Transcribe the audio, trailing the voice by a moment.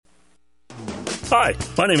Hi,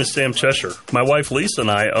 my name is Sam Cheshire. My wife Lisa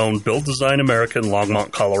and I own Build Design America in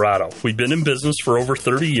Longmont, Colorado. We've been in business for over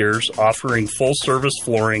 30 years, offering full-service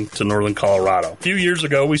flooring to Northern Colorado. A few years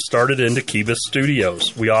ago, we started into Kibis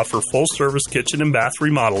Studios. We offer full-service kitchen and bath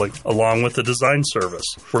remodeling, along with a design service.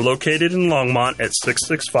 We're located in Longmont at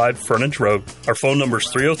 665 Frontage Road. Our phone number is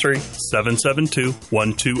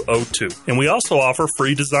 303-772-1202. And we also offer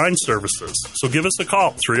free design services. So give us a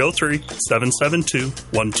call,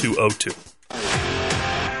 303-772-1202.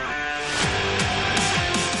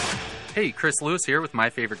 Hey, Chris Lewis here with My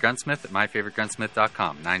Favorite Gunsmith at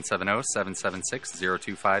MyFavoriteGunsmith.com,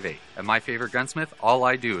 970-776-0258. At My Favorite Gunsmith, all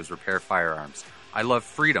I do is repair firearms. I love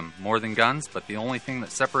freedom more than guns, but the only thing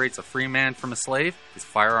that separates a free man from a slave is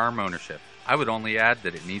firearm ownership. I would only add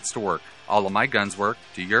that it needs to work. All of my guns work.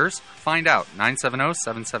 Do yours? Find out.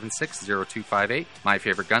 970-776-0258. My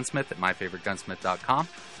Favorite Gunsmith at MyFavoriteGunsmith.com.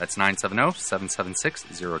 That's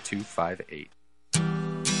 970-776-0258.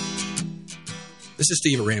 This is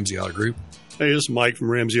Steve at Ramsey Auto Group. Hey, this is Mike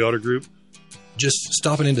from Ramsey Auto Group. Just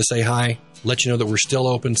stopping in to say hi, let you know that we're still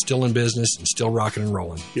open, still in business, and still rocking and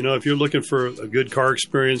rolling. You know, if you're looking for a good car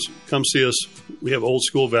experience, come see us. We have old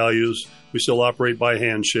school values. We still operate by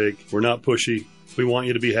handshake. We're not pushy. We want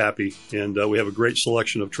you to be happy, and we have a great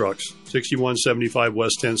selection of trucks. 6175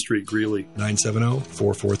 West 10th Street, Greeley.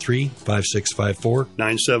 970-443-5654.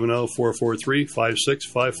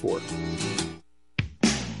 970-443-5654.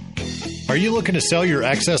 Are you looking to sell your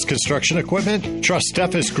excess construction equipment? Trust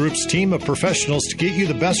Steffes Group's team of professionals to get you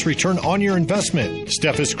the best return on your investment.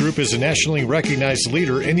 Steffes Group is a nationally recognized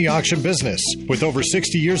leader in the auction business with over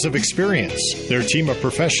 60 years of experience. Their team of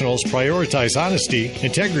professionals prioritize honesty,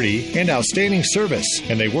 integrity, and outstanding service,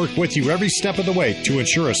 and they work with you every step of the way to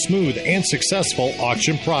ensure a smooth and successful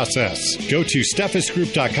auction process. Go to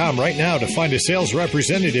SteffesGroup.com right now to find a sales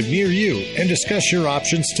representative near you and discuss your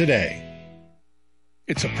options today.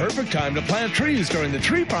 It's a perfect time to plant trees during the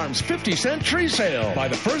Tree Farm's 50-cent tree sale. Buy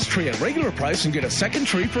the first tree at regular price and get a second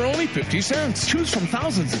tree for only 50 cents. Choose from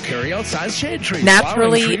thousands of carry-out size shade trees,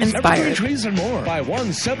 naturally flowering trees, inspired evergreen trees, and more. Buy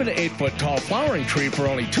one 7 to 8 foot tall flowering tree for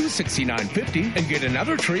only $269.50 and get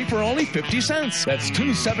another tree for only 50 cents. That's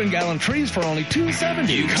 2 7-gallon trees for only $270.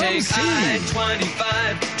 You Come take see.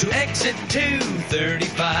 I-25 to exit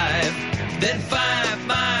 235, then 5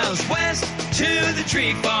 miles west to the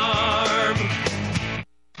Tree Farm.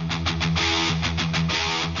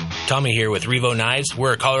 Tommy here with Revo Knives.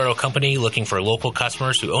 We're a Colorado company looking for local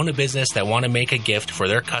customers who own a business that want to make a gift for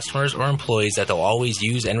their customers or employees that they'll always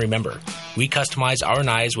use and remember. We customize our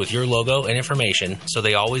knives with your logo and information so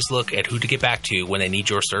they always look at who to get back to when they need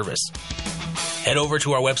your service. Head over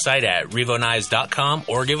to our website at revoknives.com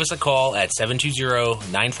or give us a call at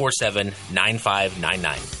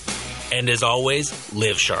 720-947-9599. And as always,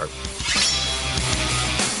 live sharp.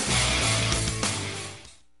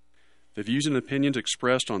 The views and opinions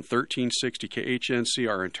expressed on 1360 KHNC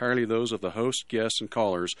are entirely those of the host, guests, and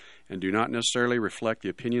callers and do not necessarily reflect the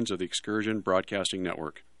opinions of the Excursion Broadcasting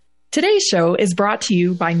Network. Today's show is brought to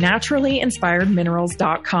you by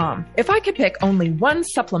NaturallyInspiredMinerals.com. If I could pick only one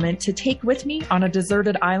supplement to take with me on a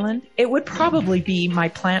deserted island, it would probably be my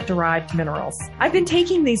plant-derived minerals. I've been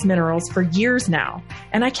taking these minerals for years now,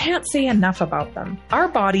 and I can't say enough about them. Our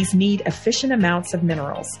bodies need efficient amounts of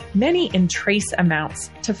minerals, many in trace amounts,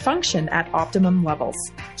 to function at optimum levels.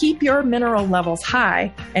 Keep your mineral levels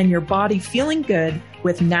high and your body feeling good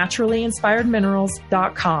with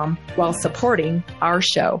NaturallyInspiredMinerals.com while supporting our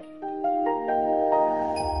show.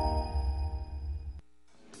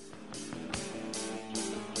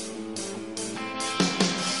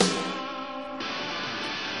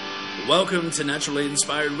 Welcome to Naturally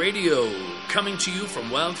Inspired Radio, coming to you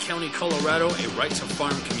from Wild County, Colorado, a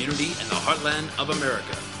right-to-farm community in the heartland of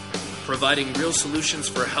America. Providing real solutions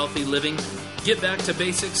for healthy living, get back to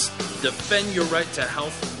basics, defend your right to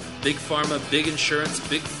health. Big pharma, big insurance,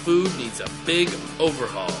 big food needs a big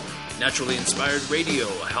overhaul. Naturally Inspired Radio,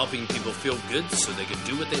 helping people feel good so they can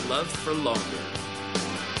do what they love for longer.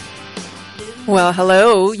 Well,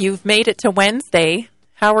 hello. You've made it to Wednesday.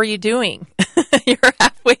 How are you doing? You're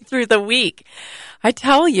halfway through the week. I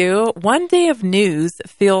tell you, one day of news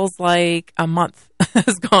feels like a month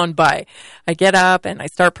has gone by. I get up and I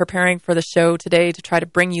start preparing for the show today to try to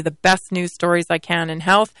bring you the best news stories I can in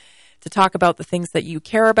health, to talk about the things that you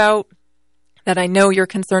care about, that I know you're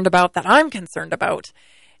concerned about, that I'm concerned about.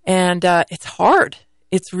 And it's hard.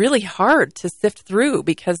 It's really hard to sift through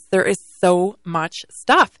because there is so much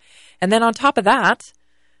stuff. And then on top of that,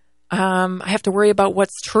 I have to worry about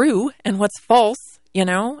what's true and what's false. You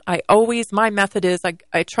know, my method is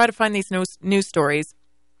I try to find these news stories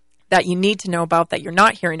that you need to know about that you're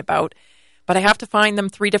not hearing about, but I have to find them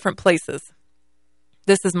 3 different places.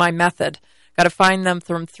 This is my method. Got to find them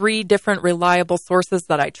from 3 different reliable sources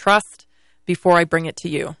that I trust before I bring it to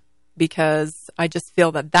you, because I just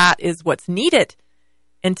feel that that is what's needed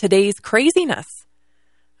in today's craziness.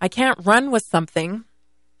 I can't run with something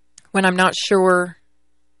when I'm not sure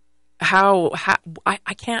how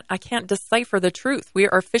I can't decipher the truth. We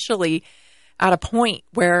are officially at a point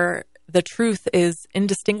where the truth is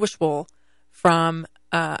indistinguishable from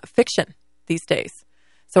fiction these days.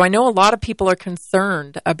 So I know a lot of people are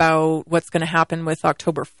concerned about what's going to happen with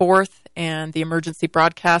October 4th and the emergency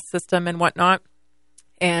broadcast system and whatnot.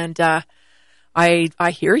 And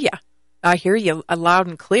I hear you. I hear you loud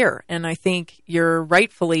and clear. And I think you're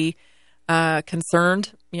rightfully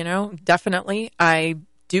concerned, definitely. I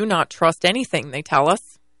do not trust anything they tell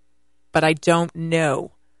us, but I don't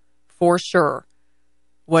know for sure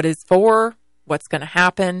what is what's going to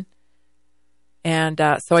happen. And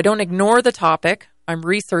so I don't ignore the topic. I'm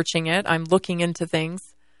researching it. I'm looking into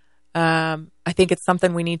things. I think it's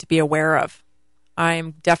something we need to be aware of.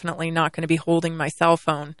 I'm definitely not going to be holding my cell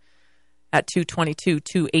phone at 2:22,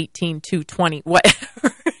 2:18, 2:20,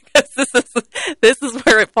 whatever. This is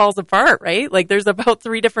where it falls apart, right? Like there's about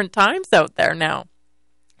 3 different times out there now.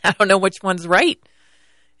 I don't know which one's right.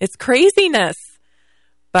 It's craziness.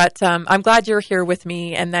 But I'm glad you're here with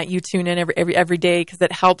me and that you tune in every day, because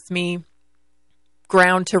it helps me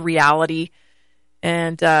ground to reality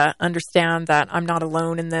and understand that I'm not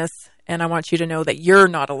alone in this. And I want you to know that you're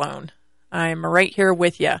not alone. I'm right here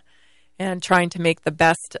with you and trying to make the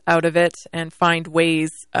best out of it and find ways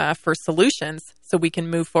for solutions so we can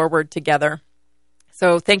move forward together.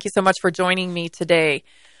 So thank you so much for joining me today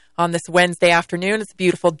on this Wednesday afternoon. It's a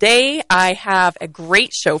beautiful day. I have a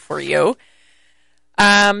great show for you.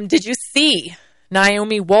 Did you see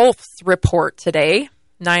Naomi Wolf's report today?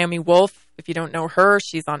 Naomi Wolf, if you don't know her,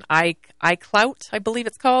 she's on iClout, I believe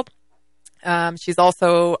it's called. She's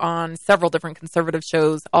also on several different conservative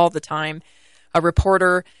shows all the time, a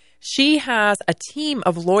reporter. She has a team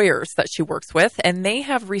of lawyers that she works with, and they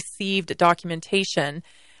have received documentation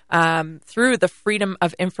through the Freedom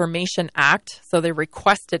of Information Act. So they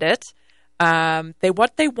requested it.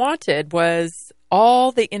 What they wanted was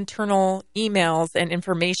all the internal emails and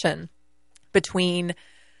information between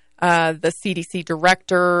the CDC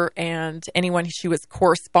director and anyone she was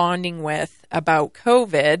corresponding with about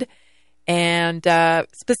COVID, and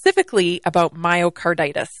specifically about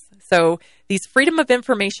myocarditis. So these Freedom of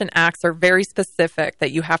Information Acts are very specific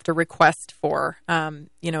that you have to request for, and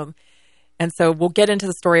so we'll get into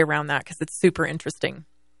the story around that because it's super interesting.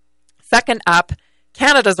 Second up,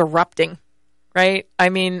 Canada's erupting, right? I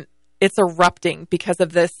mean, it's erupting because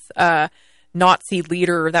of this Nazi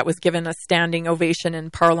leader that was given a standing ovation in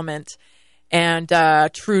Parliament. And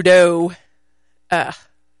Trudeau, I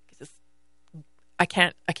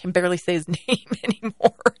can barely say his name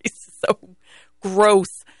anymore. He's so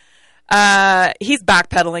gross. He's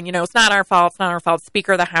backpedaling, it's not our fault. It's not our fault.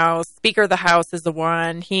 Speaker of the House is the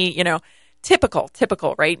one. He,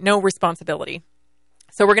 typical, right? No responsibility.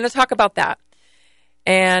 So we're going to talk about that.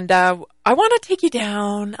 And I want to take you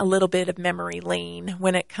down a little bit of memory lane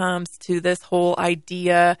when it comes to this whole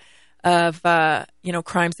idea of,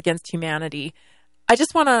 crimes against humanity. I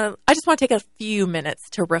just want to take a few minutes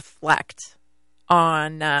to reflect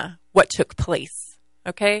on what took place.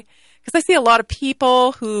 Okay. Because I see a lot of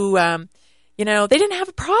people who, they didn't have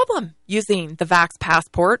a problem using the Vax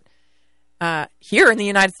passport. Here in the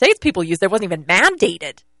United States, people used it. It wasn't even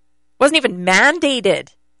mandated.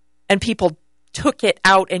 And people took it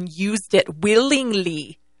out and used it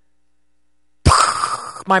willingly.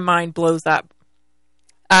 My mind blows up.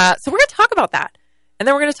 So we're going to talk about that. And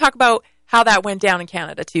then we're going to talk about how that went down in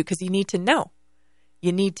Canada too, because you need to know.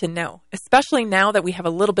 You need to know, especially now that we have a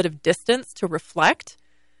little bit of distance to reflect.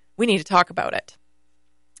 We need to talk about it.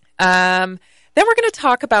 Then we're going to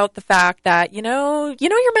talk about the fact that, your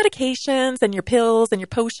medications and your pills and your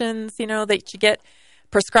potions, that you get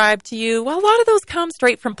prescribed to you. Well, a lot of those come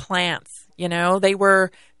straight from plants. They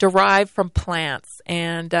were derived from plants.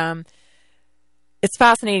 And it's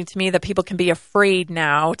fascinating to me that people can be afraid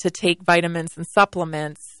now to take vitamins and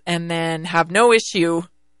supplements and then have no issue,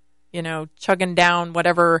 chugging down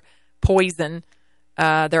whatever poison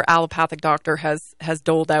their allopathic doctor has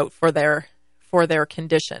doled out for their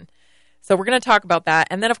condition. So we're going to talk about that.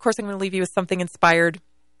 And then, of course, I'm going to leave you with something inspired,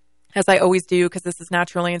 as I always do, because this is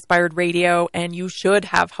Naturally Inspired Radio, and you should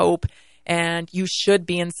have hope, and you should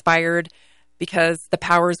be inspired because the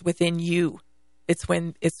power is within you. It's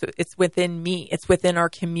within me. It's within our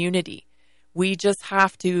community. We just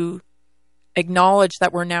have to acknowledge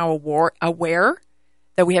that we're now aware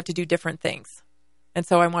that we have to do different things. And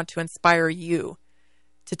so I want to inspire you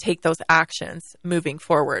to take those actions moving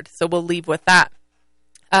forward. So we'll leave with that.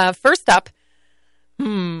 First up,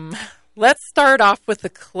 let's start off with the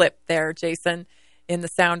clip there, Jason, in the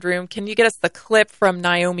sound room. Can you get us the clip from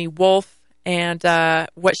Naomi Wolf and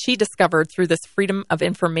what she discovered through this Freedom of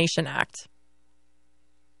Information Act?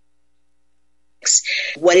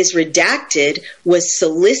 What is redacted was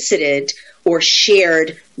solicited or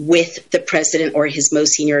shared with the president or his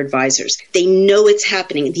most senior advisors. They know it's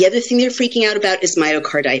happening. The other thing they're freaking out about is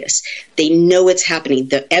myocarditis. They know it's happening.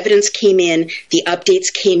 The evidence came in, the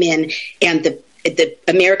updates came in, and the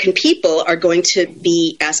American people are going to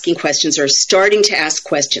be asking questions or starting to ask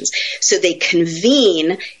questions. So they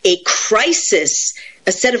convene a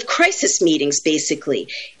set of crisis meetings, basically,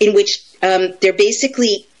 in which they're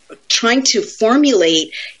basically trying to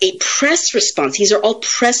formulate a press response. These are all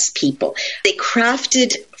press people. They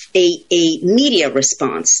crafted a media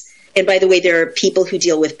response. And by the way, there are people who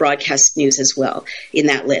deal with broadcast news as well in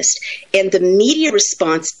that list. And the media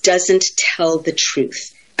response doesn't tell the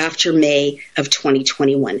truth. After May of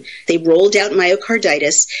 2021, they rolled out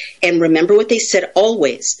myocarditis, and remember what they said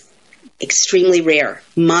always: extremely rare,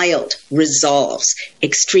 mild, resolves.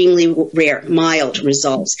 Extremely rare, mild,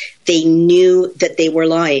 resolves. They knew that they were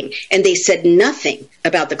lying, and they said nothing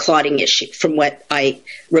about the clotting issue, from what I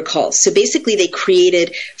recall. So basically, they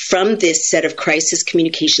created from this set of crisis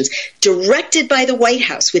communications directed by the White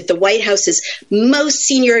House, with the White House's most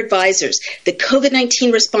senior advisors, the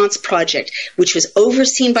COVID-19 Response Project, which was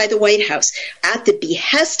overseen by the White House at the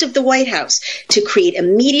behest of the White House, to create a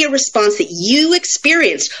media response that you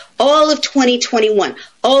experienced all of 2021,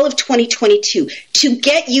 all of 2022, to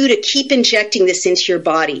get you to keep injecting this into your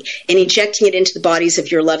body and injecting it into the bodies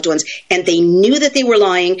of your loved ones. And they knew that they were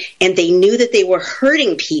lying, and they knew that they were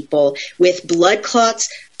hurting people with blood clots,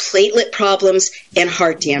 platelet problems, and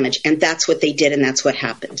heart damage. And that's what they did, and that's what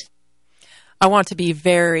happened. I want to be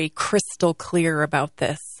very crystal clear about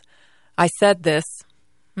this. I said this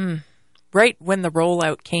right when the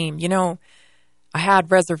rollout came. You know, I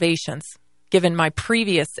had reservations given my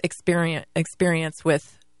previous experience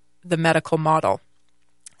with the medical model.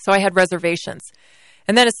 So I had reservations.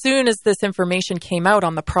 And then as soon as this information came out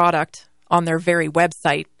on the product, on their very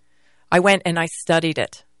website, I went and I studied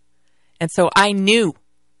it. And so I knew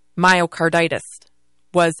myocarditis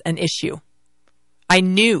was an issue. I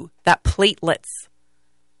knew that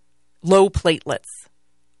low platelets,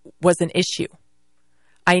 was an issue.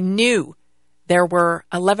 I knew there were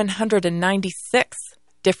 1,196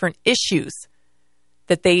 different issues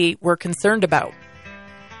that they were concerned about.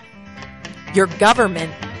 Your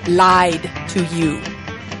government lied to you.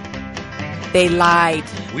 They lied.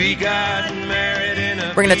 We got married in a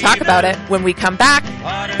We're going to talk about it when we come back.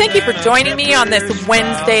 Thank you for joining me on this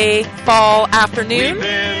Wednesday fall afternoon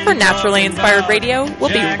for Naturally Inspired Radio. We'll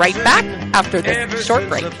be right back after this short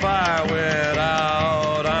break. I'm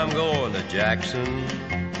going to Jackson.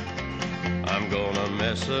 I'm going to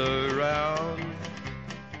mess around.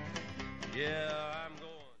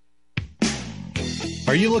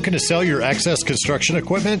 Are you looking to sell your excess construction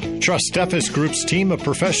equipment? Trust Steffes Group's team of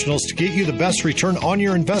professionals to get you the best return on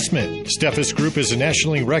your investment. Steffes Group is a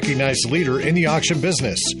nationally recognized leader in the auction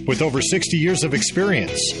business with over 60 years of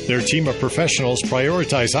experience. Their team of professionals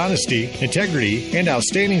prioritize honesty, integrity, and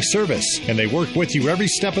outstanding service, and they work with you every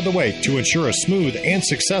step of the way to ensure a smooth and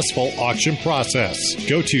successful auction process.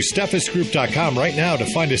 Go to SteffesGroup.com right now to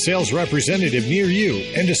find a sales representative near you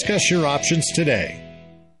and discuss your options today.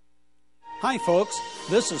 Hi, folks.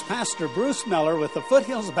 This is Pastor Bruce Miller with the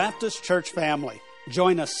Foothills Baptist Church family.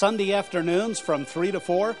 Join us Sunday afternoons from 3 to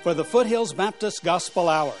 4 for the Foothills Baptist Gospel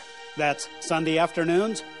Hour. That's Sunday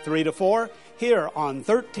afternoons, 3 to 4, here on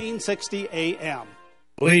 1360 AM.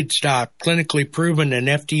 Bleed Stop, clinically proven and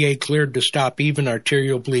FDA cleared to stop even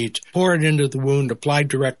arterial bleeds. Pour it into the wound, apply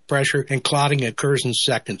direct pressure, and clotting occurs in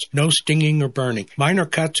seconds. No stinging or burning. Minor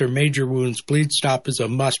cuts or major wounds, Bleed Stop is a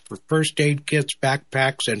must for first aid kits,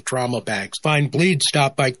 backpacks, and trauma bags. Find Bleed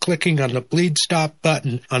Stop by clicking on the Bleed Stop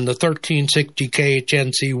button on the 1360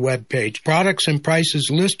 KHNC webpage. Products and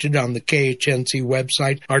prices listed on the KHNC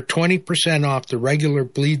website are 20% off the regular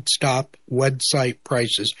Bleed Stop website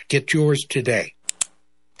prices. Get yours today.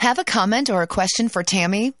 Have a comment or a question for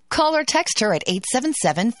Tammy? Call or text her at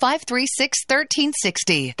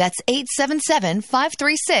 877-536-1360. That's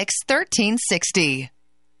 877-536-1360.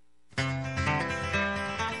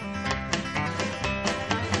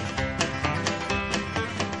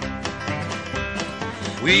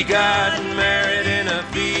 We got married in a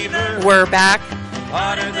fever. We're back.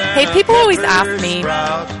 Hey, people always ask me,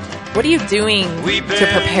 what are you doing to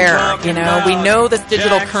prepare? We know this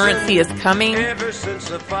digital currency is coming.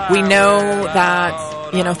 We know that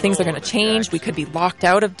things are going to change. We could be locked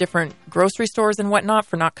out of different grocery stores and whatnot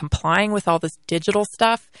for not complying with all this digital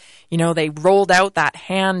stuff. They rolled out that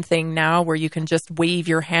hand thing now where you can just wave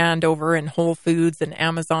your hand over in Whole Foods, and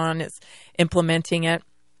Amazon is implementing it.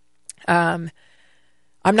 I'm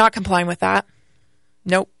not complying with that.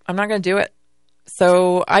 Nope, I'm not going to do it.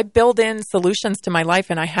 So I build in solutions to my life,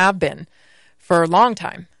 and I have been for a long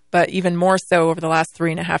time, but even more so over the last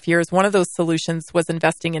 3.5 years. One of those solutions was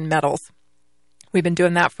investing in metals. We've been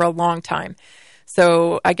doing that for a long time.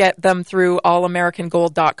 So I get them through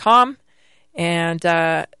allamericangold.com, and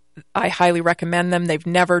I highly recommend them. They've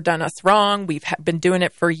never done us wrong. We've been doing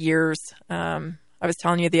it for years. I was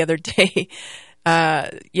telling you the other day, I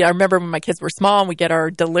remember when my kids were small and we get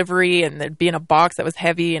our delivery and there'd be in a box that was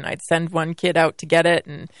heavy, and I'd send one kid out to get it.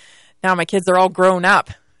 And now my kids are all grown up.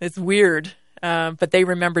 It's weird, but they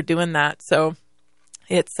remember doing that. So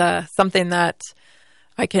it's something that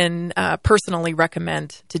I can personally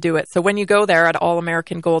recommend to do it. So when you go there at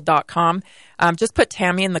allamericangold.com, just put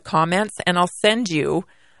Tammy in the comments, and I'll send you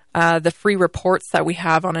the free reports that we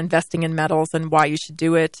have on investing in metals and why you should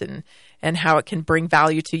do it, and how it can bring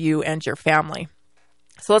value to you and your family.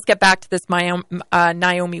 So let's get back to this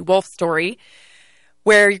Naomi Wolf story,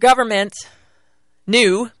 where your government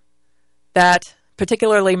knew that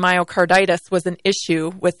particularly myocarditis was an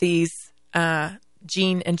issue with these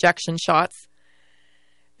gene injection shots.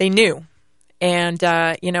 They knew. And,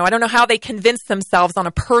 I don't know how they convinced themselves on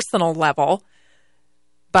a personal level,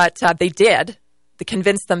 but they did. They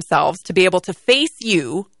convinced themselves to be able to face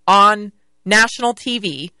you on national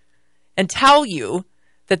TV and tell you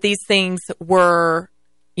that these things were,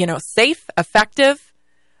 safe, effective.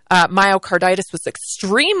 Myocarditis was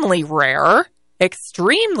extremely rare.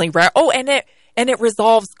 Oh, and it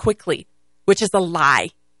resolves quickly, which is a lie.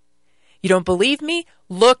 You don't believe me?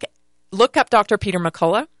 Look up Dr. Peter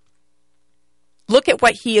McCullough. Look at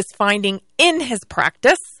what he is finding in his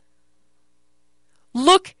practice.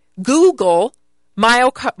 Google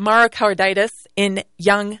myocarditis in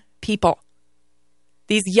young people.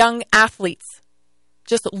 These young athletes.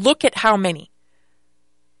 Just look at how many.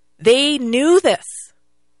 They knew this,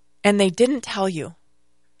 and they didn't tell you.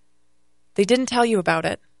 They didn't tell you about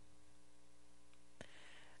it.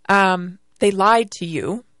 They lied to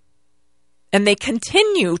you, and they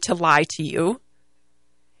continue to lie to you,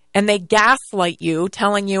 and they gaslight you,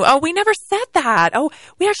 telling you, oh, we never said that. Oh,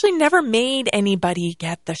 we actually never made anybody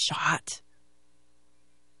get the shot.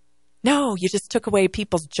 No, you just took away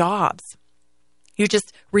people's jobs. You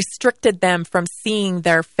just restricted them from seeing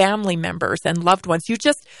their family members and loved ones. You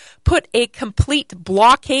just put a complete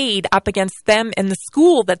blockade up against them in the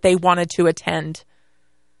school that they wanted to attend.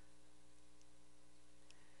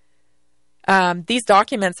 These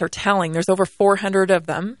documents are telling. There's over 400 of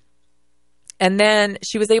them. And then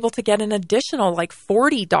she was able to get an additional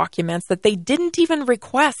 40 documents that they didn't even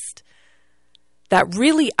request that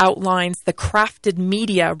really outlines the crafted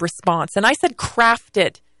media response. And I said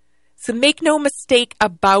crafted. So make no mistake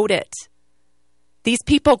about it. These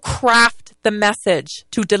people craft the message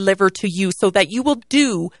to deliver to you so that you will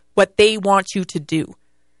do what they want you to do.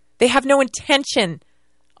 They have no intention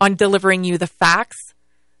on delivering you the facts.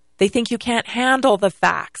 They think you can't handle the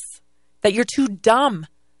facts, that you're too dumb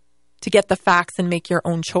to get the facts and make your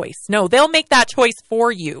own choice. No, they'll make that choice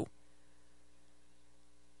for you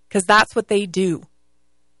because that's what they do.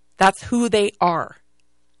 That's who they are.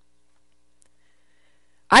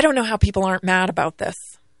 I don't know how people aren't mad about this.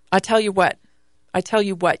 I tell you what,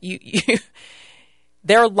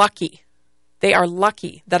 they're lucky. They are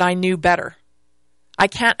lucky that I knew better. I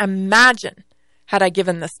can't imagine had I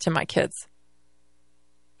given this to my kids.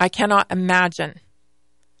 I cannot imagine.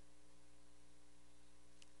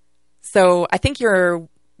 So I think you're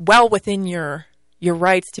well within your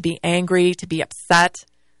rights to be angry, to be upset.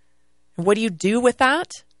 And what do you do with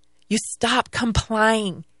that? You stop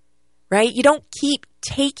complying, right? You don't keep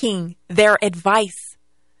taking their advice.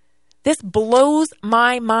 This blows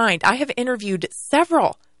my mind. I have interviewed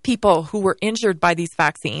several people who were injured by these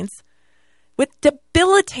vaccines with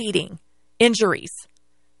debilitating injuries,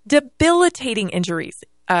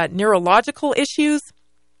 neurological issues,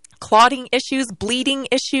 clotting issues, bleeding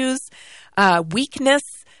issues, weakness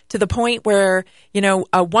to the point where,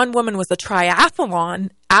 one woman was a triathlon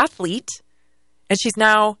athlete and she's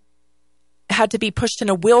now had to be pushed in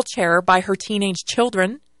a wheelchair by her teenage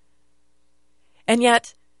children. And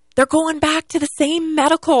yet they're going back to the same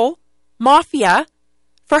medical mafia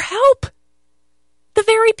for help. The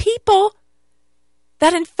very people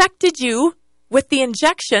that infected you with the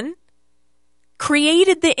injection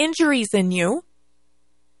created the injuries in you,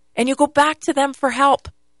 and you go back to them for help.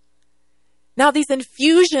 Now, these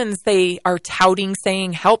infusions they are touting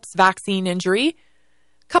saying helps vaccine injury,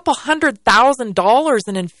 couple $100,000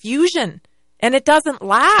 an infusion, and it doesn't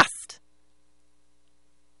last.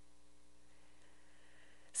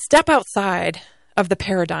 Step outside of the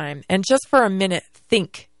paradigm and just for a minute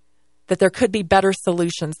think that there could be better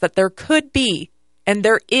solutions, that there could be, and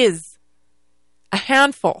there is, a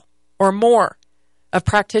handful or more of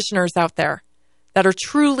practitioners out there that are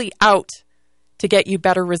truly out to get you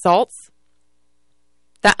better results,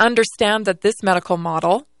 that understand that this medical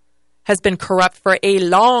model has been corrupt for a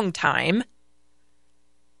long time.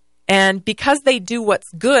 And because they do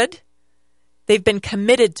what's good, they've been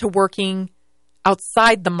committed to working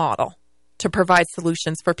outside the model to provide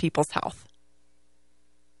solutions for people's health.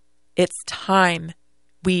 It's time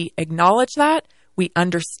we acknowledge that, we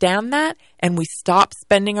understand that, and we stop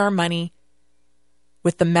spending our money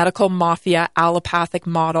with the medical mafia allopathic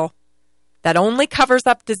model that only covers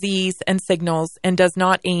up disease and signals and does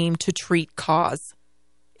not aim to treat cause.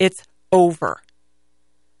 It's over.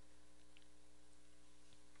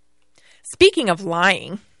 Speaking of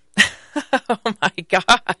lying, oh my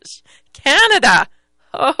gosh, Canada.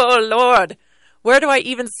 Oh Lord, where do I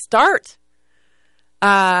even start?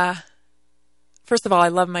 First of all, I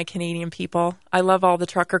love my Canadian people. I love all the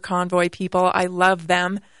trucker convoy people. I love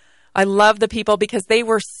them. I love the people because they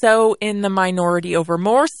were so in the minority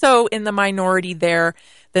more so in the minority there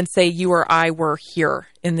than, say, you or I were here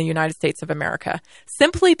in the United States of America.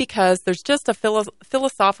 Simply because there's just a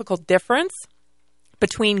philosophical difference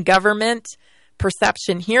between government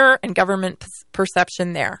perception here and government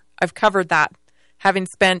perception there. I've covered that. Having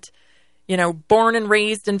spent, born and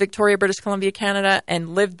raised in Victoria, British Columbia, Canada,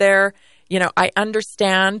 and lived there, I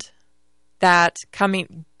understand that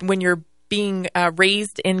when you're being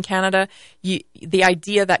raised in Canada, the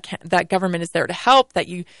idea that government is there to help, that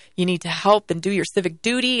you need to help and do your civic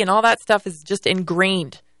duty and all that stuff is just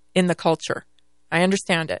ingrained in the culture. I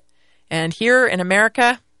understand it. And here in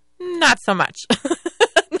America, not so much.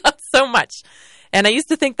 Not so much. And I used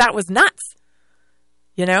to think that was nuts.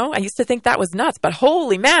 I used to think that was nuts. But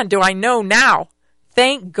holy man, do I know now.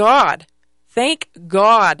 Thank God. Thank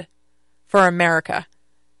God for America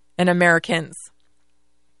and Americans.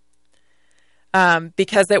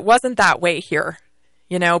 Because it wasn't that way here.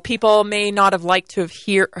 People may not have liked to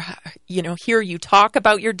hear you talk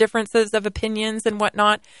about your differences of opinions and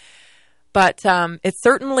whatnot, but it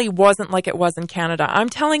certainly wasn't like it was in Canada. I'm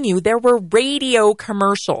telling you, there were radio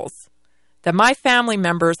commercials that my family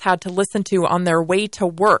members had to listen to on their way to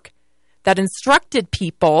work that instructed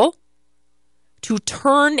people to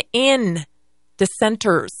turn in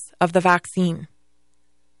dissenters of the vaccine.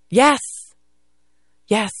 Yes.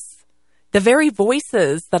 Yes. The very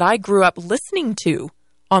voices that I grew up listening to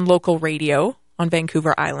on local radio on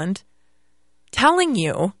Vancouver Island, telling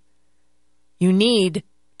you need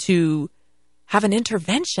to have an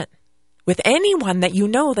intervention with anyone that you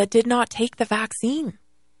know that did not take the vaccine.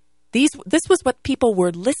 This was what people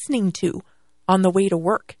were listening to on the way to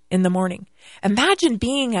work in the morning. Imagine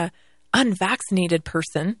being an unvaccinated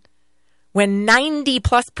person when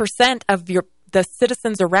 90+% of the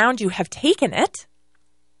citizens around you have taken it.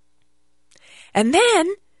 And then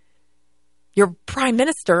your prime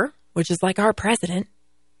minister, which is like our president,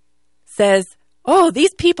 says, oh,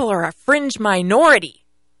 these people are a fringe minority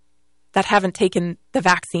that haven't taken the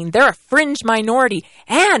vaccine. They're a fringe minority.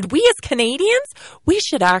 And we as Canadians, we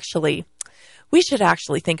should actually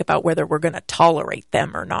think about whether we're going to tolerate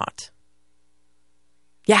them or not.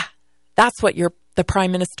 Yeah, that's what the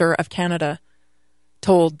Prime Minister of Canada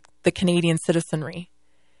told the Canadian citizenry.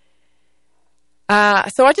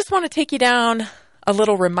 So I just want to take you down a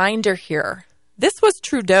little reminder here. This was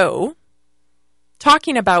Trudeau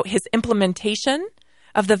talking about his implementation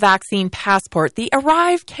of the vaccine passport, the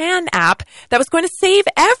Arrive Can app that was going to save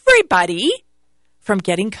everybody from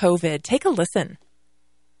getting COVID. Take a listen.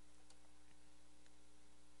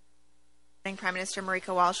 Prime Minister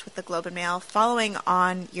Marika Walsh with the Globe and Mail. Following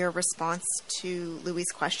on your response to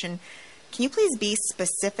Louis' question, can you please be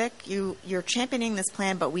specific? You're championing this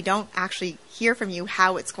plan, but we don't actually hear from you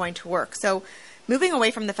how it's going to work. So moving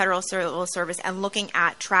away from the Federal Civil Service and looking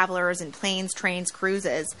at travelers and planes, trains,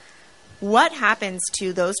 cruises, what happens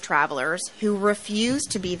to those travelers who refuse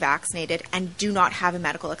to be vaccinated and do not have a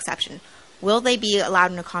medical exception? Will they be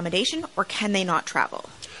allowed an accommodation or can they not travel?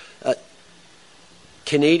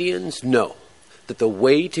 Canadians know that the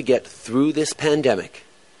way to get through this pandemic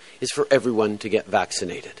is for everyone to get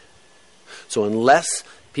vaccinated. So unless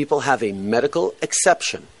people have a medical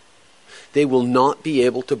exception, they will not be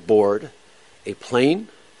able to board a plane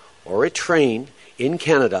or a train in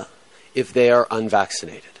Canada if they are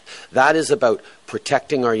unvaccinated. That is about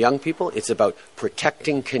protecting our young people. It's about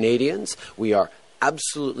protecting Canadians. We are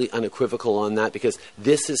absolutely unequivocal on that because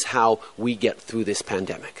this is how we get through this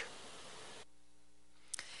pandemic.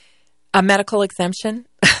 A medical exemption?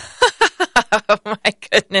 Oh, my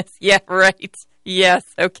goodness. Yeah, right. Yes.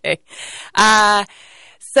 Okay.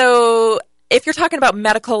 So if you're talking about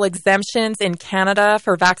medical exemptions in Canada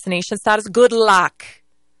for vaccination status, good luck.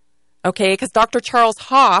 Okay. Because Dr. Charles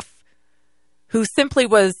Hoff, who simply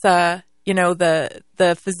was, the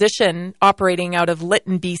physician operating out of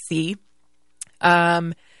Lytton, BC,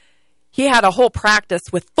 he had a whole practice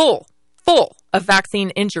with full of vaccine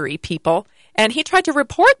injury people. And he tried to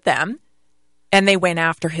report them, and they went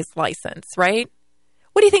after his license, right?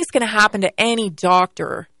 What do you think is going to happen to any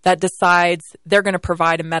doctor that decides they're going to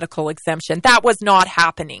provide a medical exemption? That was not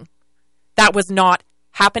happening. That was not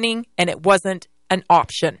happening, and it wasn't an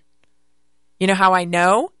option. You know how I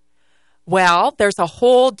know? Well, there's a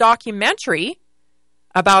whole documentary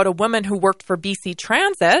about a woman who worked for BC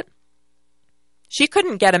Transit. She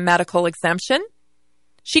couldn't get a medical exemption.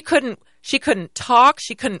 She couldn't talk.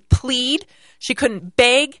 She couldn't plead. She couldn't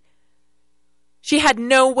beg. She had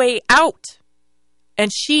no way out.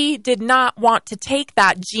 And she did not want to take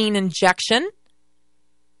that gene injection.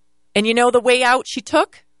 And you know the way out she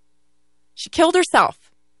took? She killed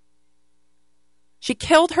herself. She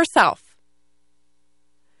killed herself.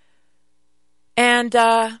 And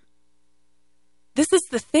this is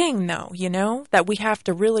the thing, though, that we have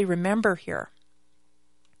to really remember here.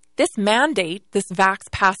 This mandate, this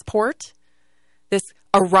Vax Passport, this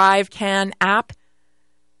ArriveCan app,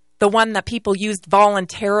 the one that people used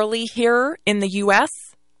voluntarily here in the U.S.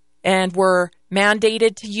 and were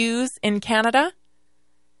mandated to use in Canada,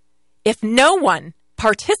 if no one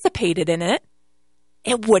participated in it,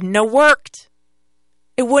 it wouldn't have worked.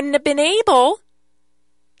 It wouldn't have been able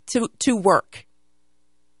to work.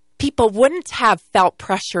 People wouldn't have felt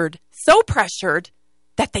pressured, so pressured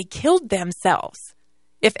that they killed themselves.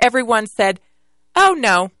 If everyone said, oh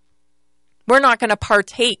no, we're not going to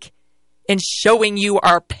partake in showing you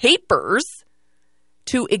our papers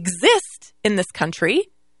to exist in this country.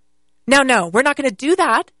 No, we're not going to do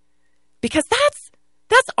that because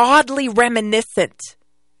that's oddly reminiscent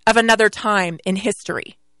of another time in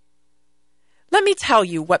history. Let me tell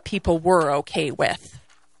you what people were okay with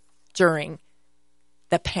during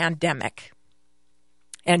the pandemic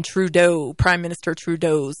and Prime Minister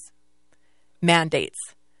Trudeau's mandates.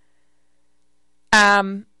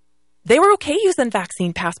 They were okay using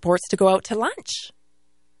vaccine passports to go out to lunch.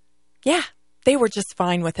 Yeah, they were just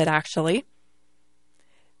fine with it, actually.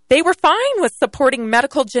 They were fine with supporting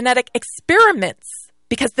medical genetic experiments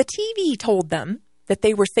because the TV told them that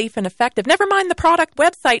they were safe and effective. Never mind the product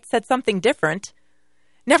website said something different.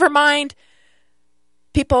 Never mind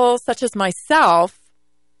people such as myself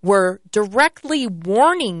were directly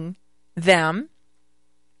warning them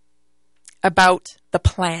about the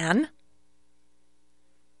plan.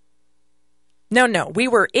 No, we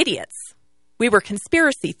were idiots. We were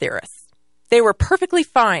conspiracy theorists. They were perfectly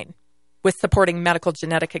fine with supporting medical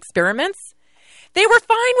genetic experiments. They were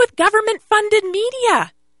fine with government-funded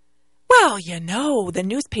media. Well, the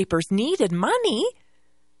newspapers needed money.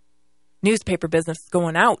 Newspaper business is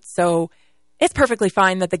going out, so it's perfectly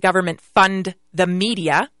fine that the government fund the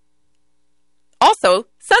media. Also,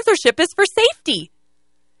 censorship is for safety.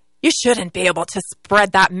 You shouldn't be able to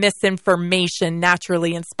spread that misinformation,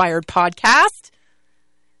 naturally inspired podcast.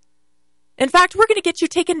 In fact, we're going to get you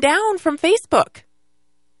taken down from Facebook.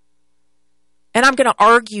 And I'm going to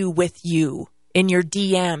argue with you in your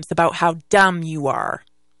DMs about how dumb you are.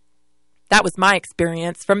 That was my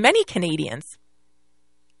experience from many Canadians.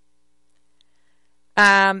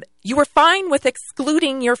 You were fine with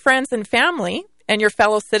excluding your friends and family and your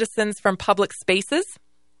fellow citizens from public spaces.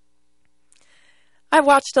 I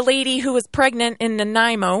watched a lady who was pregnant in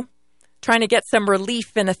Nanaimo trying to get some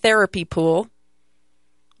relief in a therapy pool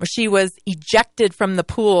where she was ejected from the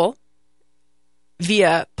pool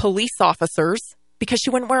via police officers because she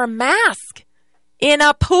wouldn't wear a mask in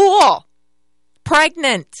a pool.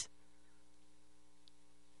 Pregnant.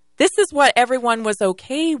 This is what everyone was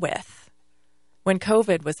okay with when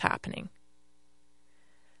COVID was happening.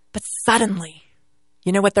 But suddenly,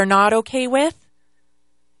 you know what they're not okay with?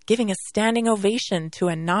 Giving a standing ovation to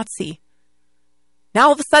a Nazi. Now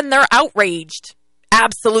all of a sudden they're outraged.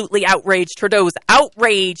 Absolutely outraged. Trudeau's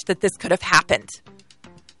outraged that this could have happened.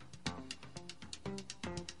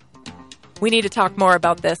 We need to talk more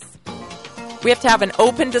about this. We have to have an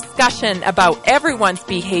open discussion about everyone's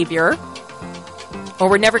behavior, or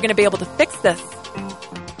we're never going to be able to fix this.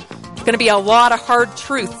 It's going to be a lot of hard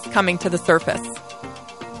truths coming to the surface.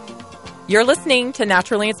 You're listening to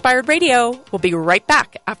Naturally Inspired Radio. We'll be right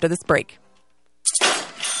back after this break.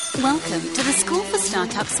 Welcome to the School for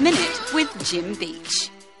Startups Minute with Jim Beach.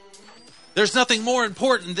 There's nothing more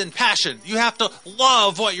important than passion. You have to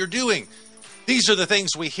love what you're doing. These are the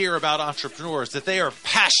things we hear about entrepreneurs, that they are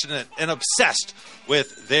passionate and obsessed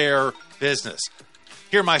with their business.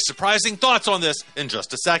 Hear my surprising thoughts on this in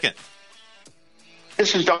just a second.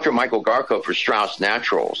 This is Dr. Michael Garko for Strauss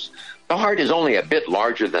Naturals. The heart is only a bit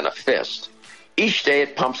larger than a fist. Each day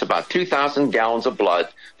it pumps about 2,000 gallons of blood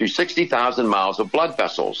through 60,000 miles of blood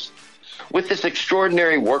vessels. With this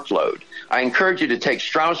extraordinary workload, I encourage you to take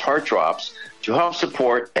Strauss Heart Drops to help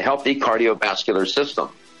support a healthy cardiovascular system.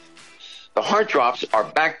 The Heart Drops are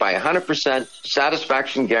backed by a 100%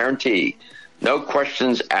 satisfaction guarantee. No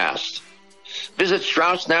questions asked. Visit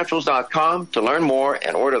StraussNaturals.com to learn more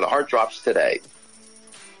and order the Heart Drops today.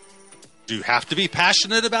 Do you have to be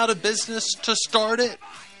passionate about a business to start it?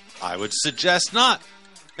 I would suggest not.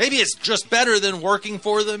 Maybe it's just better than working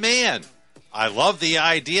for the man. I love the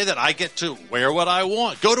idea that I get to wear what I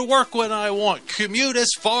want, go to work when I want, commute as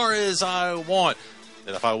far as I want.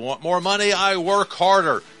 That if I want more money, I work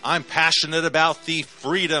harder. I'm passionate about the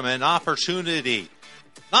freedom and opportunity,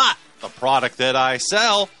 not the product that I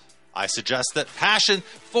sell. I suggest that passion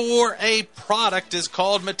for a product is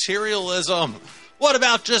called materialism. What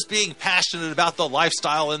about just being passionate about the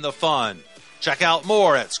lifestyle and the fun? Check out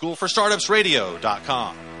more at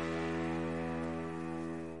schoolforstartupsradio.com.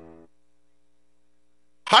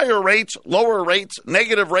 Higher rates, lower rates,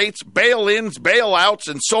 negative rates, bail-ins, bailouts,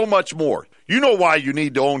 and so much more. You know why you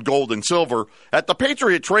need to own gold and silver. At the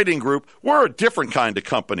Patriot Trading Group, we're a different kind of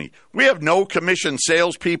company. We have no commission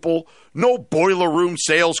salespeople, no boiler room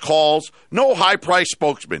sales calls, no high-price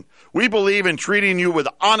spokesmen. We believe in treating you with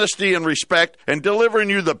honesty and respect and delivering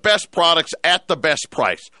you the best products at the best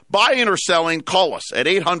price. Buying or selling, call us at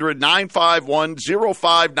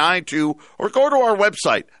 800-951-0592 or go to our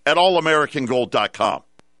website at allamericangold.com.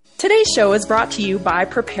 Today's show is brought to you by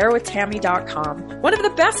PrepareWithTammy.com. One of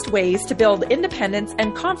the best ways to build independence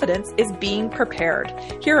and confidence is being prepared.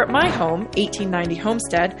 Here at my home, 1890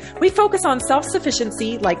 Homestead, we focus on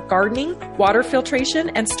self-sufficiency like gardening, water filtration,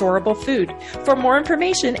 and storable food. For more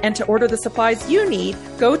information and to order the supplies you need,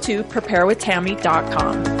 go to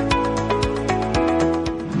PrepareWithTammy.com.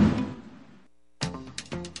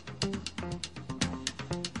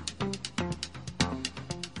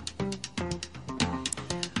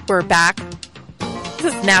 We're back.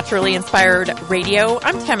 This is Naturally Inspired Radio.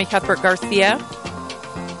 I'm Tammy Cuthbert Garcia.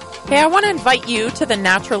 Hey, I want to invite you to the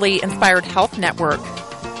Naturally Inspired Health Network.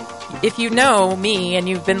 If you know me and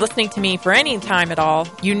you've been listening to me for any time at all,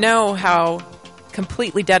 you know how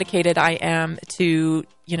completely dedicated I am to,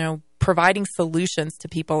 providing solutions to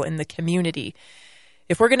people in the community.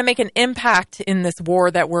 If we're going to make an impact in this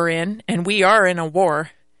war that we're in, and we are in a war,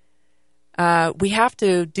 we have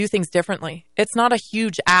to do things differently. It's not a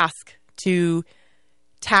huge ask to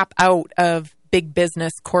tap out of big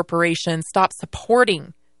business corporations, stop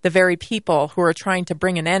supporting the very people who are trying to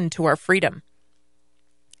bring an end to our freedom.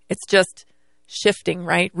 It's just shifting,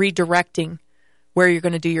 right? Redirecting where you're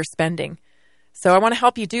going to do your spending. So I want to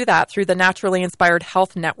help you do that through the Naturally Inspired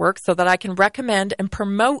Health Network so that I can recommend and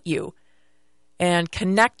promote you and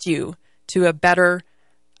connect you to a better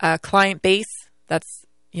client base that's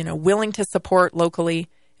willing to support locally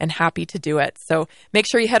and happy to do it. So make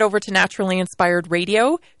sure you head over to Naturally Inspired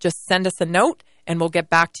Radio. Just send us a note and we'll get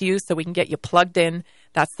back to you so we can get you plugged in.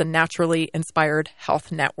 That's the Naturally Inspired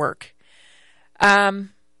Health Network. I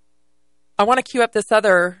want to cue up this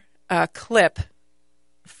other clip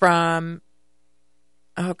from,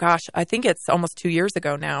 I think it's almost 2 years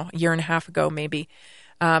ago now, a year and a half ago maybe.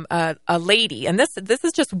 A lady, and this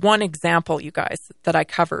is just one example, you guys, that I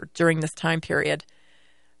covered during this time period.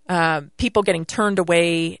 People getting turned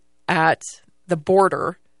away at the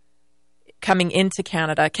border coming into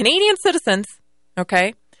Canada, Canadian citizens,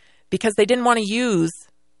 okay, because they didn't want to use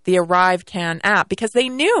the ArriveCan app because they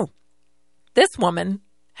knew this woman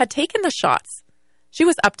had taken the shots. She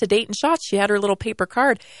was up to date in shots. She had her little paper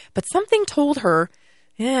card, but something told her,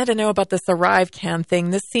 I don't know about this ArriveCan thing.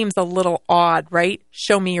 This seems a little odd, right?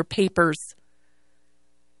 Show me your papers.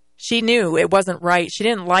 She knew it wasn't right. She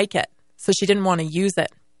didn't like it, so she didn't want to use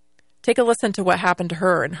it. Take a listen to what happened to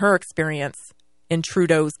her and her experience in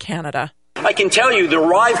Trudeau's Canada. I can tell you the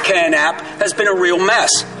ArriveCan app has been a real mess.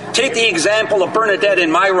 Take the example of Bernadette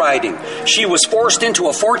in my riding. She was forced into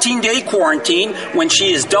a 14-day quarantine when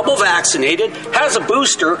she is double vaccinated, has a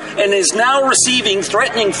booster, and is now receiving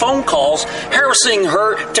threatening phone calls harassing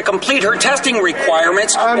her to complete her testing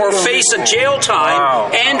requirements or face a jail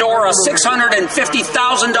time and or a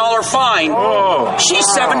 $650,000 fine. She's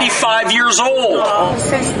 75 years old.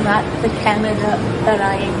 This is not the Canada that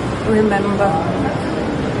I remember.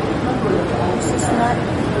 This is not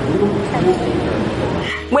Canada.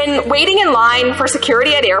 When waiting in line for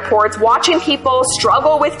security at airports, watching people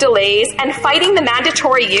struggle with delays, and fighting the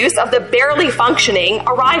mandatory use of the barely functioning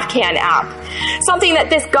ArriveCan app, something that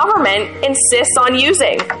this government insists on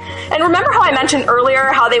using. And remember how I mentioned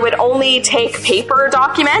earlier how they would only take paper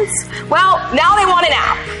documents? Well, now they want an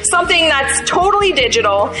app, something that's totally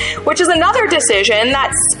digital, which is another decision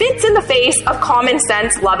that spits in the face of common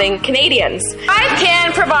sense loving Canadians.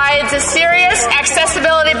 ArriveCan provides a serious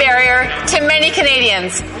accessibility barrier to many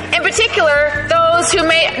Canadians, in particular those who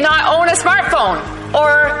may not own a smartphone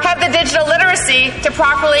or have the digital literacy to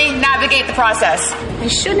properly navigate the process. I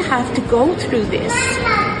shouldn't have to go through this.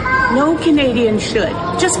 No Canadian should,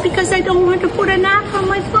 just because I don't want to put an app on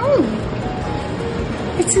my phone.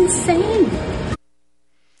 It's insane.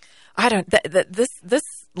 I don't. This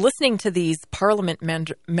listening to these Parliament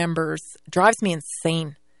members drives me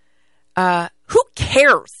insane. Who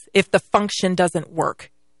cares if the function doesn't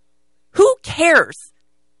work? Who cares?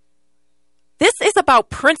 This is about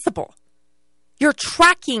principle. You're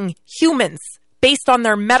tracking humans based on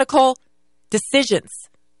their medical decisions.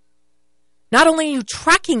 Not only are you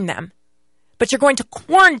tracking them, but you're going to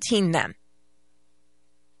quarantine them.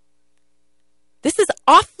 This is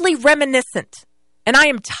awfully reminiscent. And I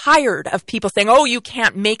am tired of people saying, oh, you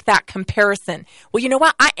can't make that comparison. Well, you know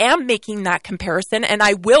what? I am making that comparison, and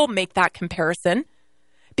I will make that comparison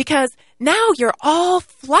because now you're all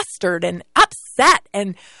flustered and upset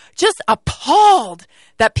and just appalled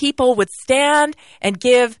that people would stand and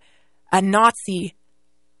give a Nazi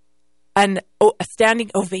a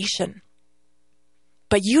standing ovation.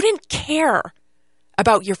 But you didn't care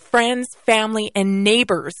about your friends, family, and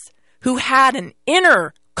neighbors who had an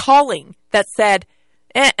inner calling that said,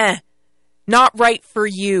 not right for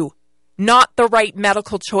you, not the right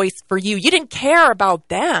medical choice for you. You didn't care about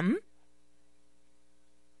them.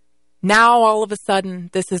 Now, all of a sudden,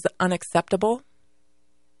 this is unacceptable.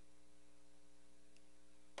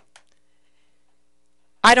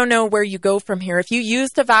 I don't know where you go from here. If you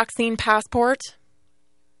used a vaccine passport,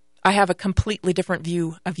 I have a completely different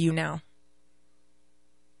view of you now.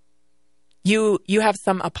 You have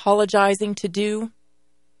some apologizing to do.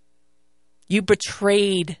 You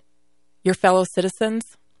betrayed your fellow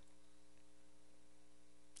citizens.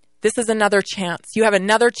 This is another chance. You have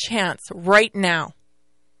another chance right now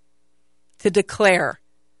to declare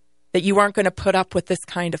that you aren't going to put up with this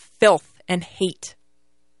kind of filth and hate.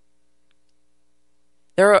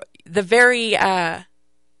 There are the very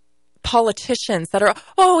politicians that are,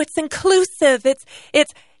 oh, it's inclusive. It's.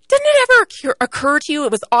 Didn't it ever occur to you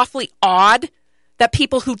it was awfully odd that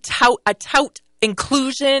people who tout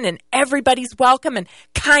inclusion and everybody's welcome and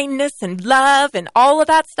kindness and love and all of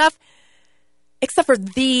that stuff, except for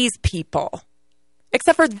these people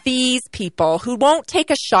who won't take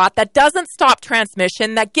a shot that doesn't stop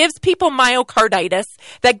transmission, that gives people myocarditis,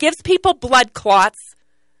 that gives people blood clots,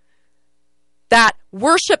 that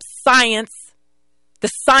worships science, the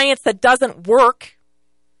science that doesn't work.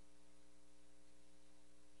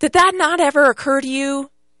 Did that not ever occur to you?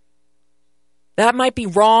 That might be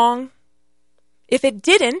wrong. If it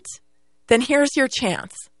didn't, then here's your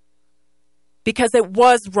chance. Because it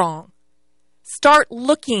was wrong. Start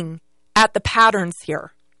looking at the patterns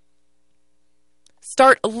here.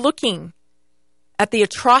 Start looking at the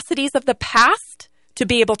atrocities of the past to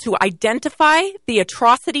be able to identify the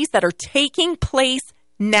atrocities that are taking place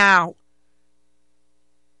now.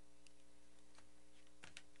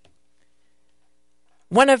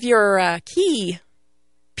 One of your key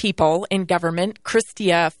people in government,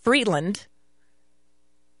 Chrystia Freeland,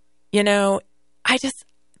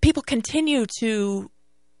 people continue to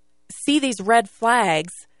see these red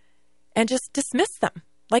flags and just dismiss them.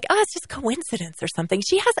 Like, oh, it's just coincidence or something.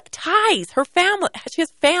 She has ties. She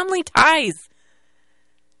has family ties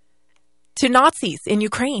to Nazis in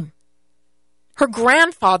Ukraine. Her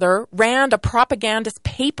grandfather ran a propagandist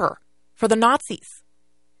paper for the Nazis.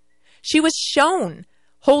 She was shown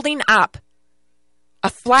holding up a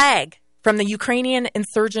flag from the Ukrainian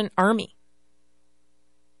insurgent army.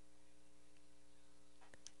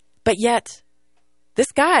 But yet,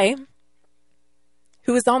 this guy,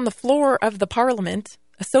 who is on the floor of the parliament,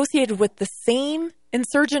 associated with the same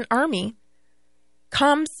insurgent army,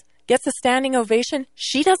 gets a standing ovation.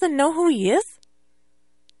 She doesn't know who he is.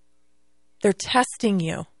 They're testing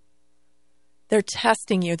you. They're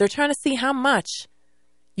testing you. They're trying to see how much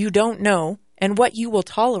you don't know and what you will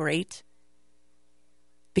tolerate.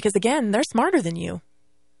 Because again, they're smarter than you.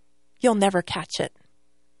 You'll never catch it.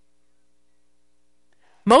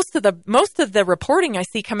 Most of the reporting I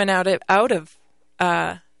see coming out of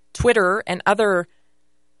Twitter and other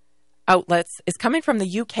outlets is coming from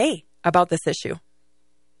the UK about this issue.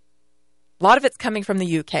 A lot of it's coming from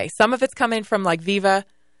the UK. Some of it's coming from like Viva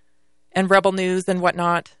and Rebel News and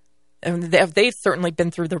whatnot. And they've certainly been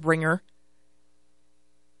through the ringer,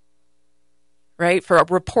 right, for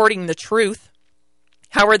reporting the truth.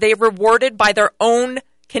 How are they rewarded by their own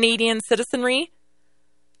Canadian citizenry?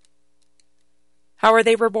 How are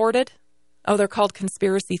they rewarded? Oh, they're called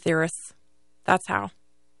conspiracy theorists. That's how.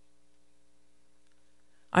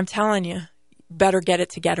 I'm telling you, better get it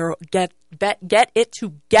together. Get it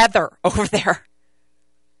together over there.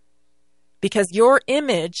 Because your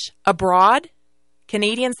image abroad,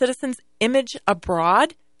 Canadian citizens' image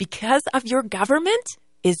abroad, because of your government,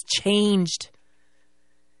 is changed.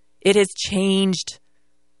 It has changed.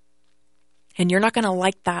 And you're not going to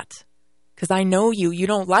like that. Because I know you. You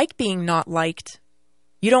don't like being not liked.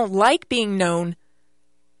 You don't like being known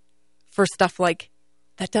for stuff like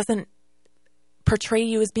that doesn't portray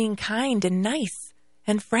you as being kind and nice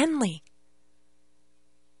and friendly.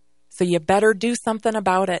 So you better do something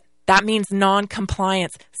about it. That means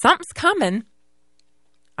non-compliance. Something's coming.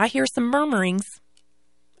 I hear some murmurings.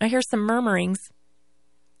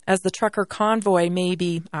 As the trucker convoy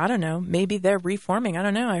maybe, I don't know, maybe they're reforming. I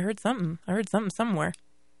don't know. I heard something somewhere.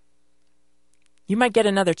 You might get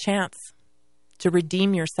another chance to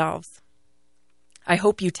redeem yourselves. I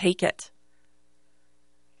hope you take it.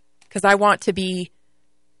 Because I want to be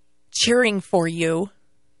cheering for you.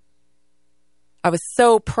 I was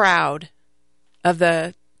so proud of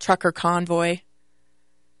the trucker convoy.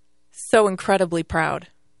 So incredibly proud.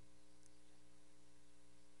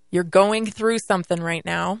 You're going through something right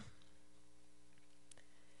now.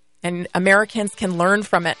 And Americans can learn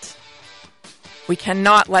from it. We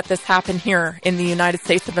cannot let this happen here in the United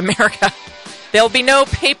States of America. There'll be no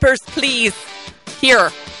papers, please. Here.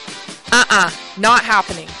 Not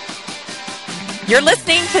happening. You're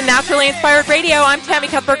listening to Naturally Inspired Radio. I'm Tammy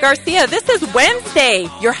Cuthbert Garcia. This is Wednesday.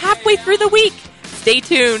 You're halfway through the week. Stay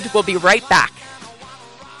tuned. We'll be right back.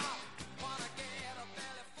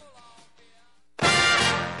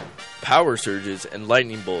 Power surges and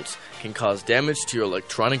lightning bolts can cause damage to your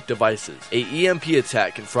electronic devices. A EMP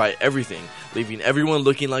attack can fry everything, leaving everyone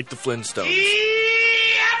looking like the Flintstones.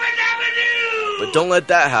 But don't let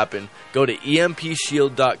that happen. Go to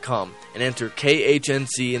EMPShield.com and enter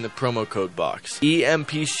KHNC in the promo code box. EMP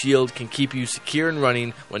Shield can keep you secure and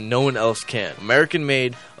running when no one else can.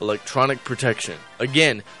 American-made electronic protection.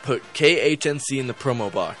 Again, put KHNC in the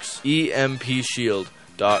promo box.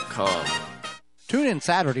 EMPShield.com. Tune in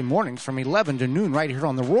Saturday mornings from 11 to noon right here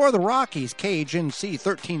on the Roar of the Rockies, KHNC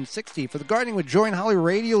 1360 for the Gardening with Joy and Holly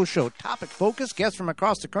radio show. Topic focus, guests from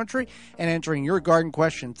across the country, and answering your garden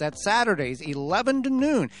questions. That's Saturdays, 11 to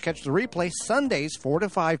noon. Catch the replay Sundays, 4 to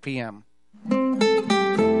 5 p.m.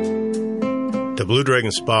 The Blue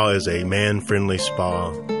Dragon Spa is a man-friendly spa,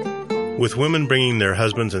 with women bringing their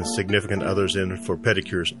husbands and significant others in for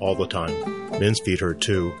pedicures all the time. Men's feet hurt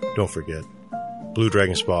too, don't forget. Blue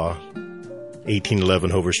Dragon Spa,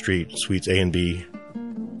 1811 Hover Street, Suites A and B,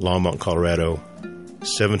 Longmont, Colorado,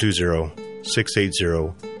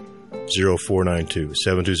 720-680-0492,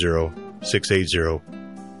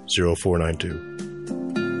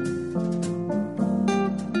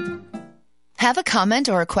 720-680-0492. Have a comment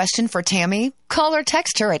or a question for Tammy? Call or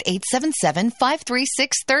text her at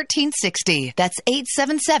 877-536-1360. That's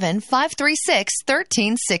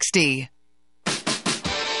 877-536-1360.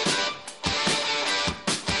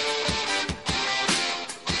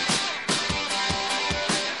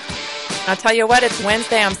 I'll tell you what, it's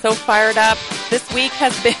Wednesday. I'm so fired up. This week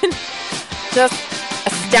has been just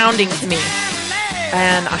astounding to me.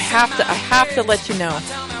 And I have to let you know.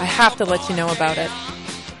 I have to let you know about it.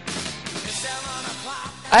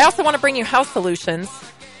 I also want to bring you health solutions.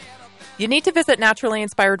 You need to visit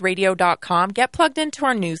naturallyinspiredradio.com. Get plugged into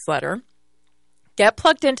our newsletter. Get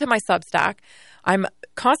plugged into my Substack. I'm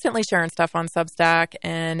constantly sharing stuff on Substack,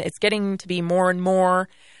 and it's getting to be more and more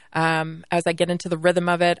as I get into the rhythm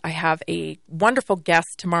of it. I have a wonderful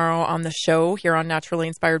guest tomorrow on the show here on Naturally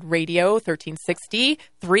Inspired Radio, 1360,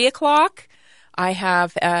 3 o'clock. I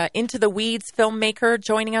have Into the Weeds filmmaker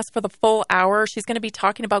joining us for the full hour. She's going to be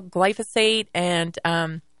talking about glyphosate and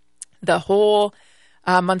the whole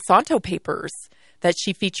Monsanto papers that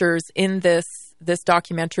she features in this this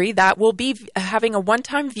documentary that will be having a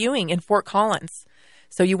one-time viewing in Fort Collins.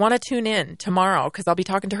 So you want to tune in tomorrow because I'll be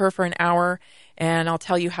talking to her for an hour and I'll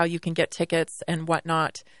tell you how you can get tickets and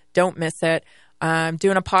whatnot. Don't miss it. I'm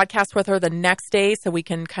doing a podcast with her the next day so we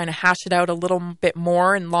can kind of hash it out a little bit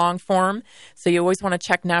more in long form. So you always want to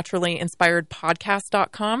check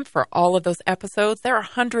naturallyinspiredpodcast.com for all of those episodes. There are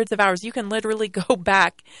hundreds of hours. You can literally go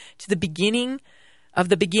back to the beginning of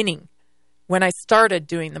the beginning when I started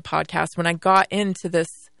doing the podcast, when I got into this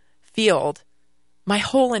field. My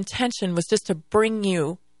whole intention was just to bring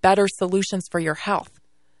you better solutions for your health.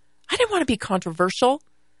 I didn't want to be controversial.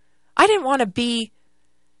 I didn't want to be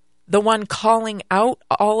the one calling out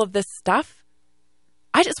all of this stuff.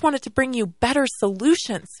 I just wanted to bring you better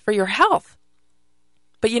solutions for your health.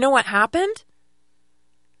 But you know what happened?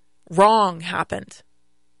 Wrong happened.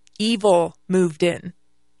 Evil moved in,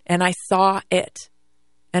 and I saw it,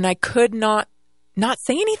 and I could not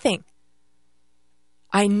say anything.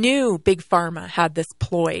 I knew Big Pharma had this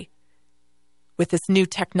ploy with this new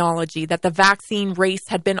technology that the vaccine race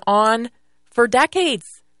had been on for decades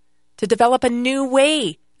to develop a new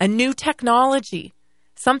way, a new technology,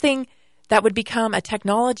 something that would become a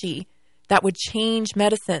technology that would change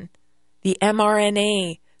medicine, the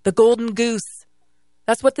mRNA, the golden goose.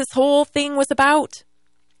 That's what this whole thing was about.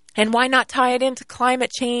 And why not tie it into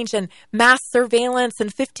climate change and mass surveillance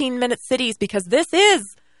and 15-minute cities? Because this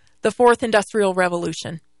is the fourth industrial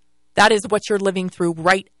revolution. That is what you're living through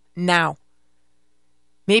right now.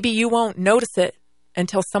 Maybe you won't notice it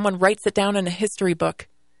until someone writes it down in a history book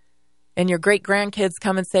and your great-grandkids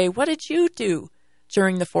come and say, what did you do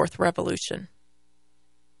during the fourth revolution?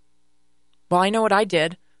 Well, I know what I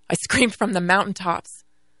did. I screamed from the mountaintops.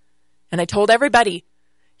 And I told everybody,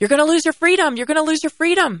 you're going to lose your freedom. You're going to lose your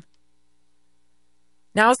freedom.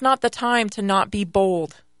 Now's not the time to not be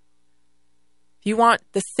bold. If you want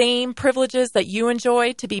the same privileges that you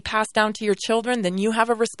enjoy to be passed down to your children, then you have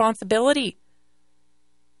a responsibility.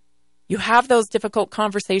 You have those difficult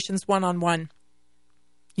conversations one-on-one.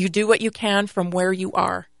 You do what you can from where you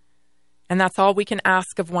are. And that's all we can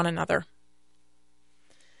ask of one another.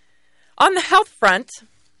 On the health front,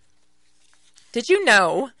 did you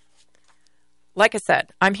know, like I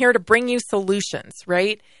said, I'm here to bring you solutions,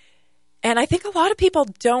 right? And I think a lot of people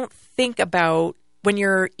don't think about, when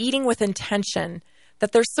you're eating with intention,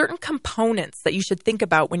 that there's certain components that you should think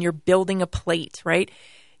about when you're building a plate, right?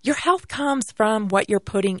 Your health comes from what you're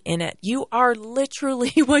putting in it. You are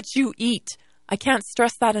literally what you eat. I can't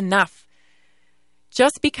stress that enough.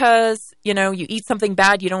 Just because, you eat something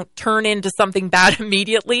bad, you don't turn into something bad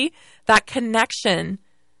immediately. That connection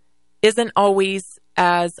isn't always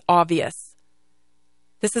as obvious.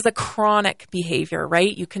 This is a chronic behavior,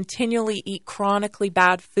 right? You continually eat chronically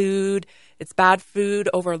bad food. It's bad food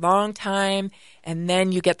over a long time, and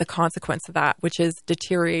then you get the consequence of that, which is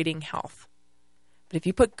deteriorating health. But if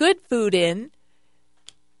you put good food in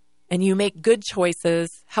and you make good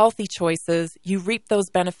choices, healthy choices, you reap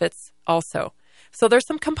those benefits also. So there's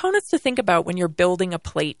some components to think about when you're building a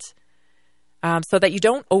plate, so that you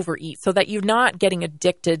don't overeat, so that you're not getting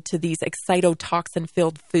addicted to these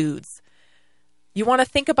excitotoxin-filled foods. You want to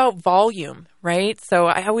think about volume, right? So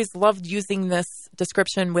I always loved using this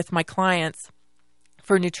description with my clients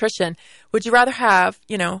for nutrition. Would you rather have,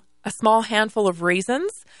 a small handful of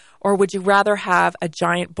raisins, or would you rather have a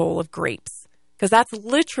giant bowl of grapes? Because that's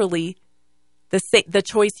literally the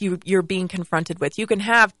choice you're being confronted with. You can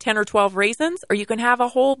have 10 or 12 raisins, or you can have a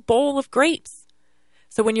whole bowl of grapes.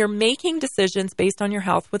 So when you're making decisions based on your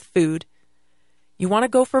health with food, you want to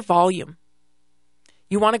go for volume.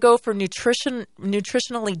 You want to go for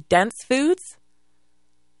nutritionally dense foods.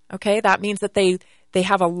 Okay, that means that they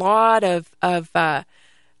have a lot of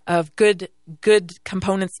good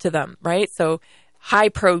components to them, right? So high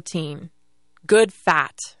protein, good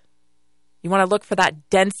fat. You want to look for that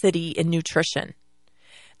density in nutrition.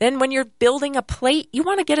 Then when you're building a plate, you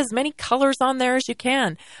want to get as many colors on there as you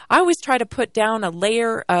can. I always try to put down a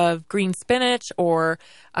layer of green spinach or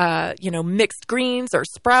mixed greens or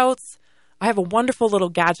sprouts. I have a wonderful little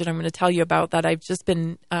gadget I'm going to tell you about that I've just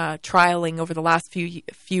been trialing over the last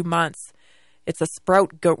few months. It's a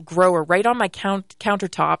sprout grower right on my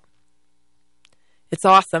countertop. It's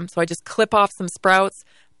awesome. So I just clip off some sprouts,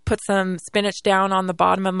 put some spinach down on the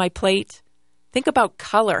bottom of my plate. Think about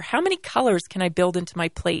color. How many colors can I build into my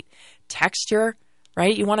plate? Texture,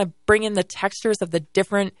 right? You want to bring in the textures of the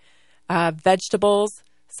different vegetables,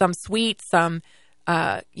 some sweet, some,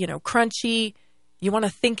 crunchy. You want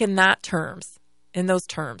to think in those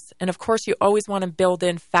terms. And of course, you always want to build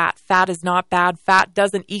in fat. Fat is not bad. Fat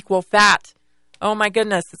doesn't equal fat. Oh my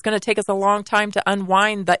goodness, it's going to take us a long time to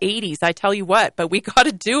unwind the 80s, I tell you what, but we got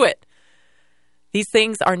to do it. These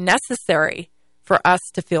things are necessary for us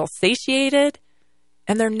to feel satiated,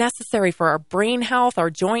 and they're necessary for our brain health, our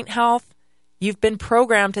joint health. You've been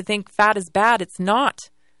programmed to think fat is bad. It's not.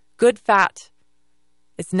 Good fat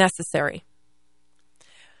is necessary.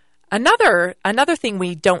 Another thing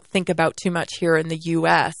we don't think about too much here in the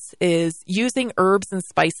U.S. is using herbs and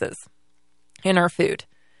spices in our food.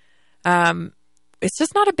 It's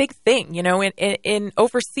just not a big thing. You know, in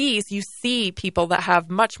overseas, you see people that have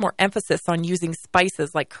much more emphasis on using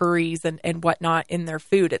spices like curries and whatnot in their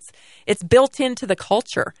food. It's built into the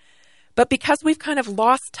culture. But because we've kind of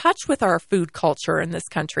lost touch with our food culture in this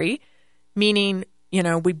country, meaning, you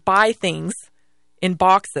know, we buy things in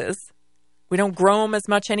boxes. We don't grow them as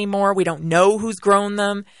much anymore. We don't know who's grown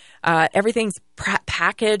them. Everything's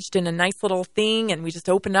packaged in a nice little thing, and we just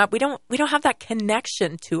open up. We don't have that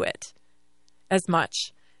connection to it as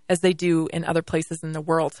much as they do in other places in the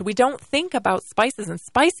world. So we don't think about spices. And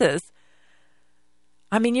spices,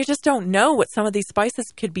 I mean, you just don't know what some of these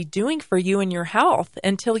spices could be doing for you and your health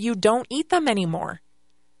until you don't eat them anymore,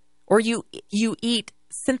 or you eat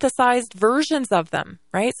synthesized versions of them,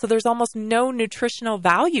 right? So there's almost no nutritional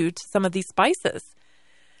value to some of these spices.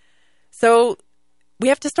 So we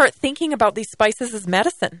have to start thinking about these spices as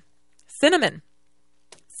medicine. Cinnamon.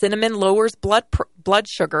 Cinnamon lowers blood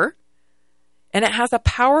sugar, and it has a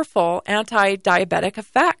powerful anti-diabetic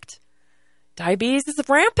effect. Diabetes is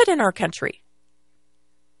rampant in our country.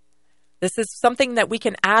 This is something that we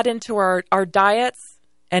can add into our diets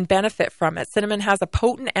and benefit from it. Cinnamon has a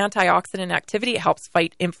potent antioxidant activity. It helps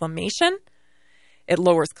fight inflammation. It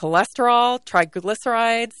lowers cholesterol,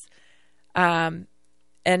 triglycerides, and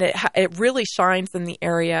it really shines in the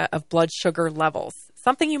area of blood sugar levels.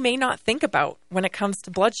 Something you may not think about when it comes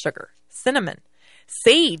to blood sugar. Cinnamon.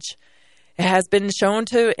 Sage. It has been shown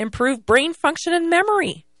to improve brain function and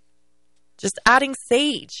memory. Just adding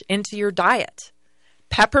sage into your diet.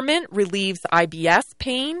 Peppermint relieves IBS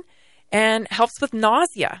pain and helps with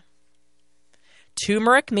nausea.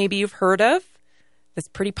 Turmeric, maybe you've heard of. It's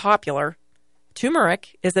pretty popular.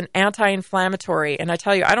 Turmeric is an anti-inflammatory, and I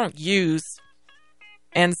tell you, I don't use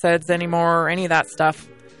NSAIDs anymore or any of that stuff.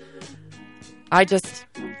 I just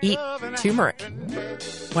eat turmeric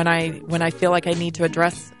when I feel like I need to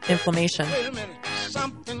address inflammation.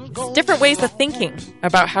 It's different ways of thinking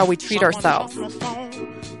about how we treat ourselves.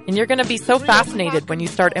 And you're going to be so fascinated when you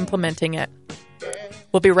start implementing it.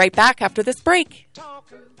 We'll be right back after this break.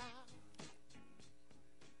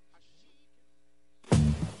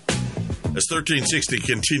 As 1360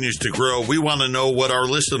 continues to grow, we want to know what our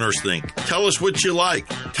listeners think. Tell us what you like.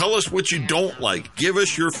 Tell us what you don't like. Give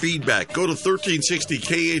us your feedback. Go to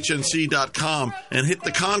 1360khnc.com and hit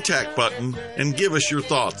the contact button and give us your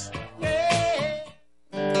thoughts.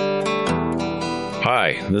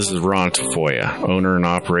 Hi, this is Ron Tafoya, owner and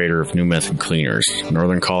operator of New Method Cleaners,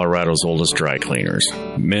 Northern Colorado's oldest dry cleaners.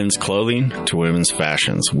 Men's clothing to women's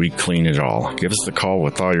fashions, we clean it all. Give us a call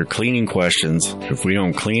with all your cleaning questions. If we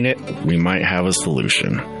don't clean it, we might have a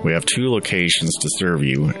solution. We have 2 locations to serve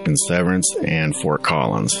you in Severance and Fort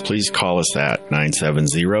Collins. Please call us at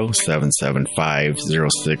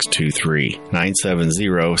 970-775-0623.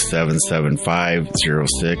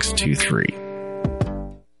 970-775-0623.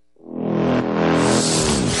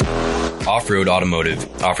 Off-Road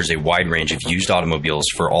Automotive offers a wide range of used automobiles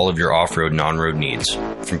for all of your off-road and on-road needs.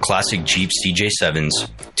 From classic Jeep CJ7s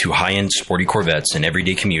to high-end sporty Corvettes and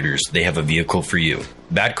everyday commuters, they have a vehicle for you.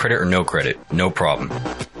 Bad credit or no credit, no problem.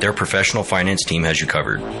 Their professional finance team has you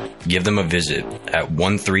covered. Give them a visit at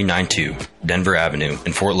 1392 Denver Avenue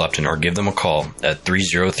in Fort Lupton, or give them a call at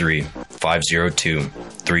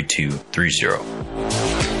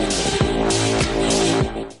 303-502-3230.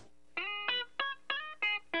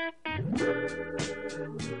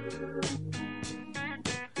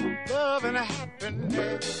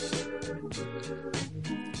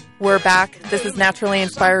 We're back. This is Naturally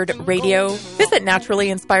Inspired Radio. Visit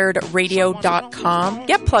naturallyinspiredradio.com.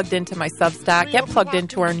 Get plugged into my Substack. Get plugged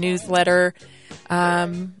into our newsletter.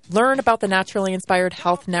 Learn about the Naturally Inspired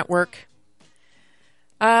Health Network.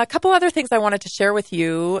 A couple other things I wanted to share with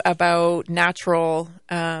you about natural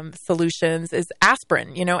solutions is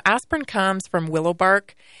aspirin. You know, aspirin comes from willow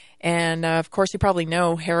bark. And, of course, you probably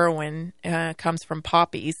know heroin comes from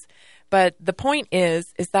poppies. But the point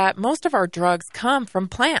is that most of our drugs come from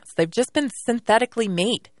plants. They've just been synthetically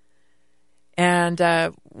made. And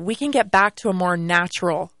we can get back to a more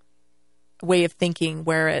natural way of thinking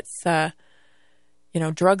where it's,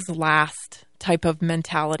 drugs last type of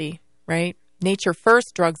mentality, right? Nature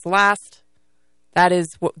first, drugs last. That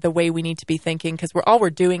is the way we need to be thinking, because all we're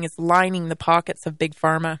doing is lining the pockets of Big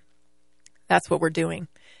Pharma. That's what we're doing.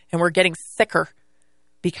 And we're getting sicker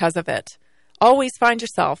because of it. always find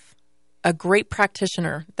yourself a great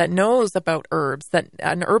practitioner that knows about herbs, that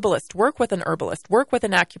an herbalist, work with an herbalist, work with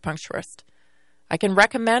an acupuncturist. I can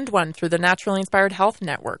recommend one through the Naturally Inspired Health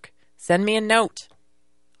Network. Send me a note.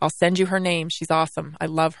 I'll send you her name. She's awesome. I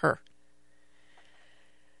love her.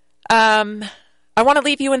 I want to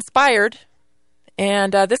leave you inspired.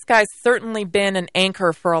 And this guy's certainly been an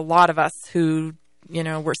anchor for a lot of us who,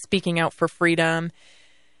 were speaking out for freedom.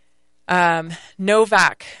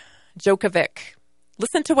 Novak Djokovic.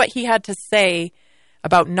 Listen to what he had to say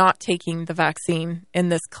about not taking the vaccine in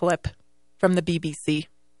this clip from the BBC.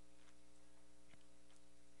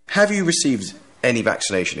 Have you received any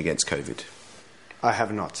vaccination against COVID? I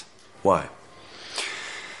have not. Why?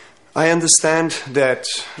 I understand that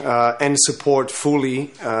and support fully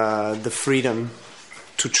the freedom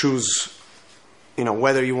to choose,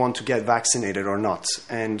 whether you want to get vaccinated or not.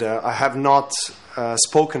 And I have not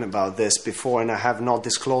spoken about this before, and I have not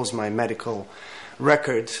disclosed my medical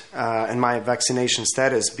record and my vaccination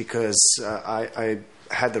status because I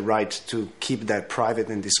had the right to keep that private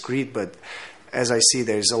and discreet. But as I see,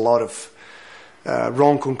 there's a lot of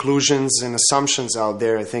wrong conclusions and assumptions out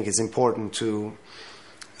there. I think it's important to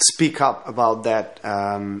speak up about that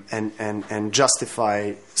and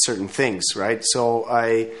justify certain things, right? So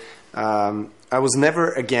I was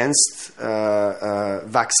never against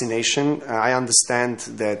vaccination. I understand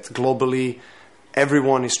that globally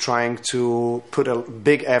everyone is trying to put a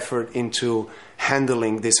big effort into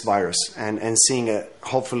handling this virus and seeing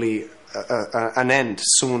hopefully an end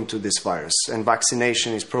soon to this virus. And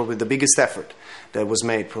vaccination is probably the biggest effort that was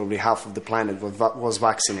made. Probably half of the planet was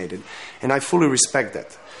vaccinated. And I fully respect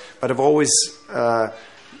that. But I've always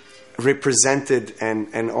represented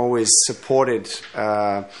and always supported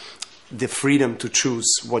the freedom to choose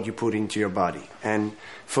what you put into your body. And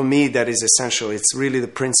for me, that is essential. It's really the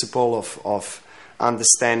principle of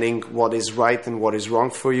understanding what is right and what is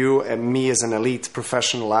wrong for you. And me as an elite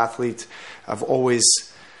professional athlete, I've always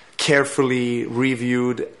carefully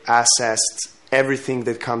reviewed, assessed everything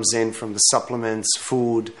that comes in from the supplements,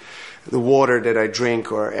 food, the water that I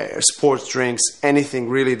drink or sports drinks, anything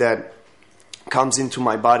really that comes into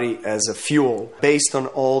my body as a fuel. Based on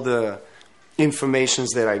all the information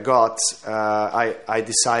that I got, I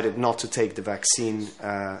decided not to take the vaccine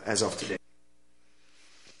as of today.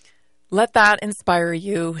 Let that inspire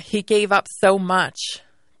you. He gave up so much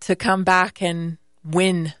to come back and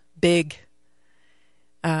win big,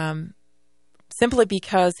 simply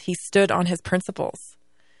because he stood on his principles.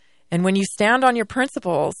 And when you stand on your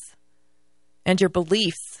principles and your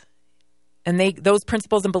beliefs, and those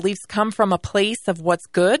principles and beliefs come from a place of what's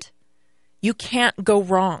good, you can't go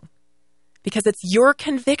wrong because it's your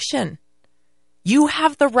conviction. You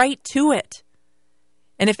have the right to it.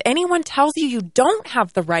 And if anyone tells you you don't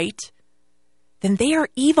have the right, then they are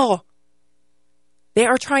evil. They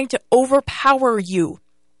are trying to overpower you.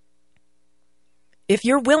 If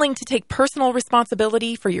you're willing to take personal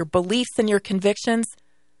responsibility for your beliefs and your convictions,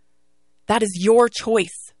 that is your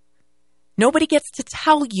choice. Nobody gets to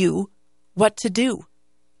tell you what to do.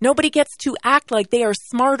 Nobody gets to act like they are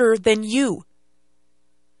smarter than you.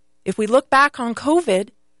 If we look back on COVID,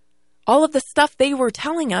 all of the stuff they were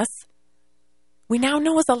telling us, we now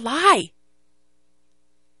know is a lie.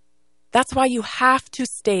 That's why you have to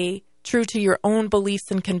stay true to your own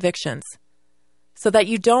beliefs and convictions so that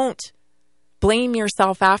you don't blame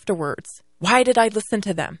yourself afterwards. Why did I listen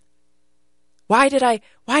to them? Why did I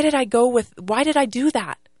do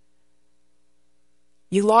that?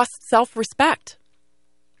 You lost self-respect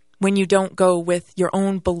when you don't go with your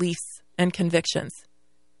own beliefs and convictions.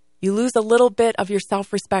 You lose a little bit of your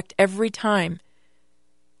self-respect every time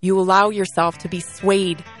you allow yourself to be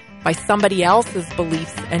swayed by somebody else's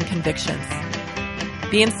beliefs and convictions.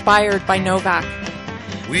 Be inspired by Novak.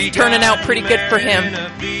 Turning out pretty good for him.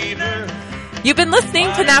 You've been listening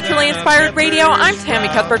to Naturally Inspired Radio. I'm Tammy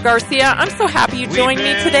Cuthbert Garcia. I'm so happy you joined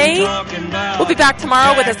me today. We'll be back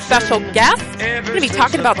tomorrow with a special guest. We're going to be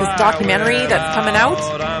talking about this documentary that's coming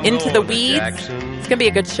out, Into the Weeds. It's going to be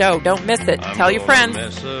a good show. Don't miss it. Tell your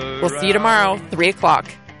friends. We'll see you tomorrow, 3 o'clock.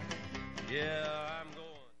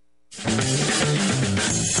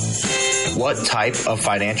 What type of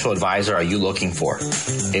financial advisor are you looking for?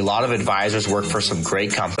 A lot of advisors work for some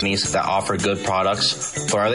great companies that offer good products, but are